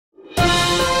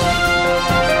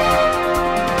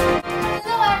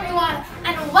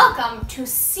welcome to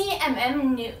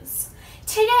CMM News.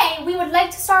 Today we would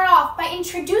like to start off by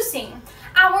introducing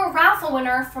our raffle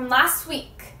winner from last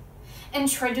week.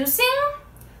 Introducing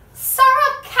Sarah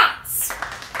Katz.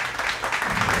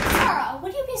 Sarah,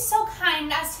 would you be so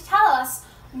kind as to tell us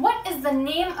what is the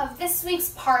name of this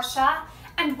week's Parsha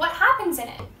and what happens in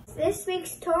it? This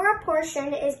week's Torah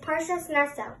portion is Parshas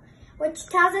Naso, which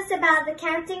tells us about the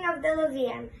counting of the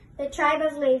Levium, the tribe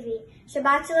of Levi.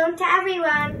 Shabbat Shalom to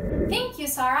everyone. Thank you,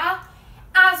 Sarah.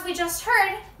 As we just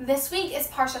heard, this week is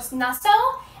Parshas Naso,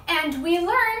 and we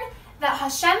learn that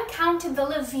Hashem counted the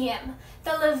Levium.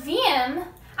 The Levium,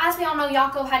 as we all know,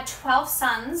 Yaakov had 12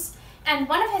 sons, and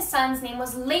one of his sons' name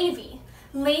was Levi.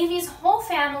 Levi's whole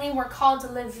family were called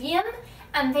Levium,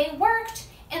 and they worked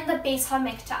in the Beis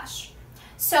HaMikdash.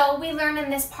 So we learn in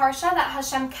this Parsha that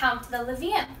Hashem counted the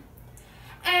Levium.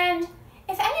 And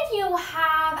if any of you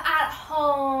have at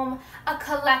home a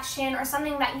collection or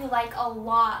something that you like a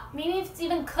lot, maybe it's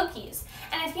even cookies,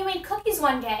 and if you made cookies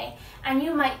one day and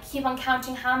you might keep on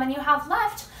counting how many you have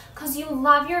left because you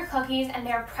love your cookies and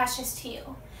they're precious to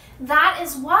you. That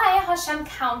is why Hashem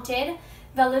counted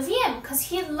the Levium, because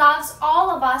he loves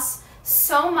all of us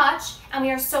so much and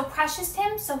we are so precious to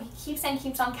him, so he keeps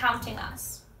on counting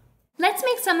us. Let's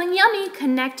make something yummy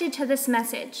connected to this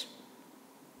message.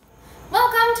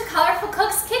 Welcome to Colorful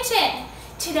Cook's Kitchen.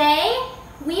 Today,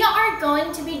 we are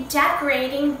going to be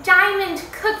decorating diamond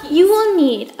cookies. You will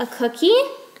need a cookie,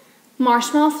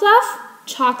 marshmallow fluff,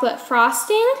 chocolate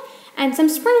frosting, and some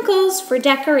sprinkles for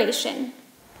decoration.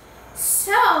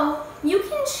 So, you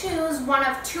can choose one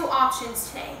of two options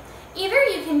today. Either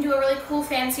you can do a really cool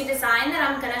fancy design that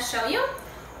I'm going to show you,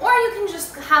 or you can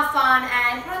just have fun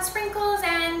and put on sprinkles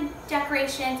and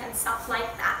decorations and stuff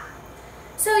like that.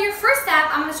 So your first step,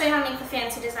 I'm going to show you how to make the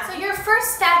fancy design. So your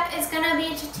first step is going to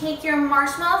be to take your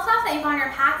marshmallow fluff that you got in your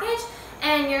package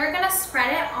and you're going to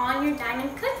spread it on your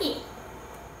diamond cookie.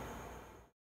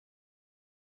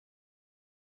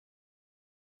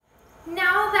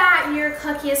 Now that your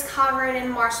cookie is covered in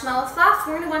marshmallow fluff,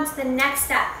 we're going to go on to the next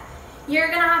step. You're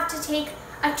going to have to take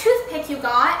a toothpick you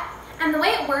got, and the way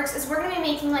it works is we're going to be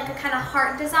making like a kind of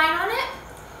heart design on it,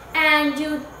 and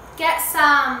you get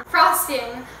some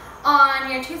frosting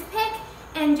on your toothpick,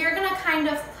 and you're gonna kind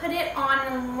of put it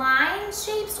on line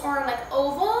shapes or like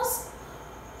ovals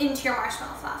into your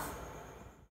marshmallow fluff.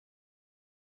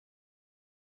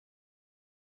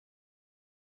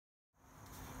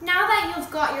 Now that you've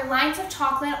got your lines of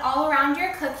chocolate all around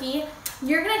your cookie,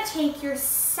 you're gonna take your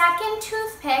second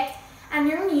toothpick and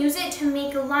you're gonna use it to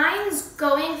make lines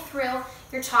going through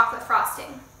your chocolate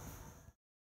frosting.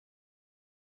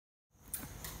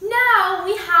 Now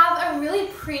we have a really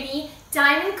pretty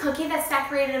diamond cookie that's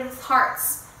decorated with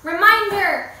hearts.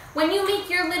 Reminder, when you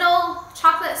make your little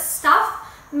chocolate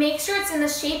stuff, make sure it's in the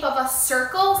shape of a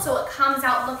circle so it comes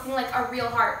out looking like a real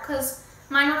heart, because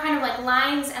mine are kind of like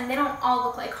lines and they don't all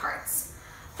look like hearts.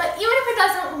 But even if it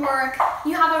doesn't work,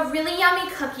 you have a really yummy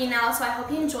cookie now, so I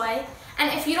hope you enjoy.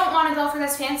 And if you don't want to go for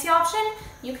this fancy option,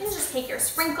 you can just take your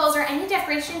sprinkles or any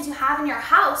decorations you have in your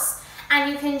house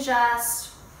and you can just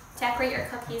decorate your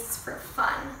cookies for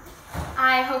fun.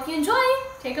 I hope you enjoy.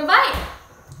 Take a bite.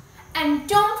 And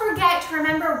don't forget to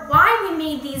remember why we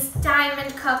made these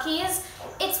diamond cookies.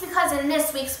 It's because in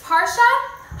this week's Parsha,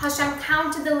 Hashem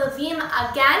counted the Levium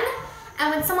again.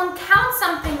 And when someone counts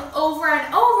something over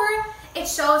and over, it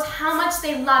shows how much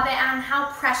they love it and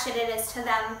how precious it is to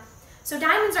them. So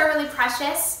diamonds are really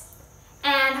precious,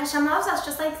 and Hashem loves us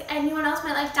just like anyone else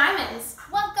might like diamonds.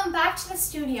 Welcome back to the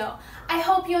studio. I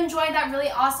hope you enjoyed that really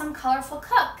awesome, colorful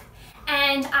cook.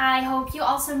 And I hope you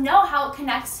also know how it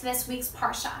connects to this week's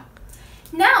Parsha.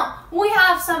 Now, we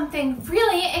have something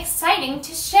really exciting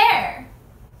to share.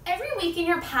 Every week in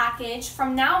your package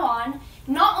from now on,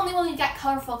 not only will you get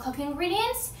colorful cooking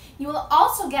ingredients, you will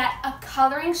also get a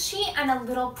coloring sheet and a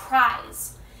little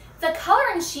prize. The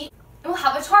coloring sheet will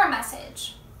have a Torah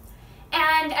message.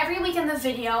 And every week in the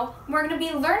video, we're going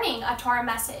to be learning a Torah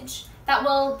message that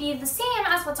will be the same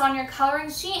as what's on your coloring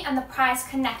sheet and the prize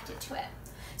connected to it.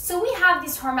 So we have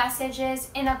these Torah messages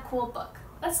in a cool book.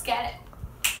 Let's get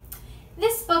it.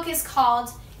 This book is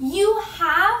called You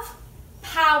Have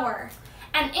Power,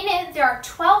 and in it there are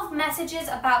 12 messages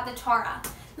about the Torah.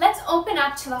 Let's open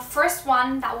up to the first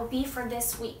one that will be for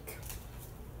this week.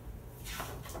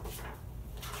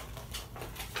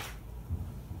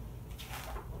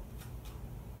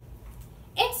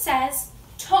 It says,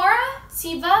 Torah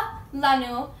Tziva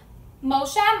Lanu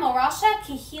Moshe Morasha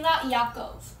Kihila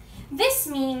Yaakov. This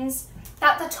means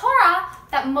that the Torah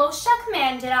that Moshe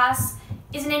commanded us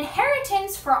is an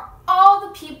inheritance for all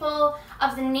the people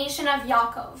of the nation of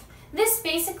Yaakov. This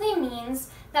basically means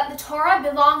that the Torah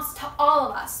belongs to all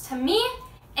of us, to me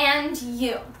and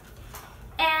you.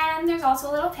 And there's also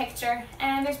a little picture,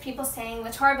 and there's people saying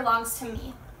the Torah belongs to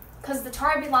me, because the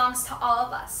Torah belongs to all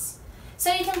of us.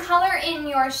 So you can color in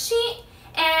your sheet,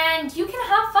 and you can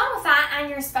have fun with that and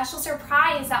your special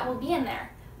surprise that will be in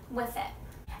there with it.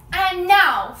 And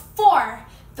now for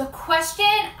the question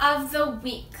of the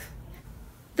week.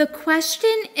 The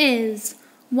question is,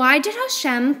 why did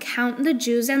Hashem count the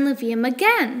Jews and Levium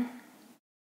again?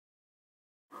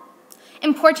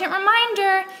 Important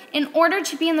reminder, in order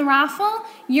to be in the raffle,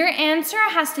 your answer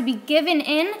has to be given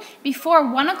in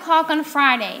before 1 o'clock on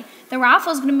Friday. The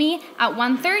raffle is going to be at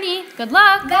 1:30. Good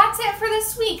luck! That's it for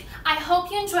this week. I hope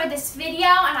you enjoyed this video,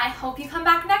 and I hope you come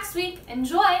back next week.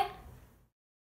 Enjoy!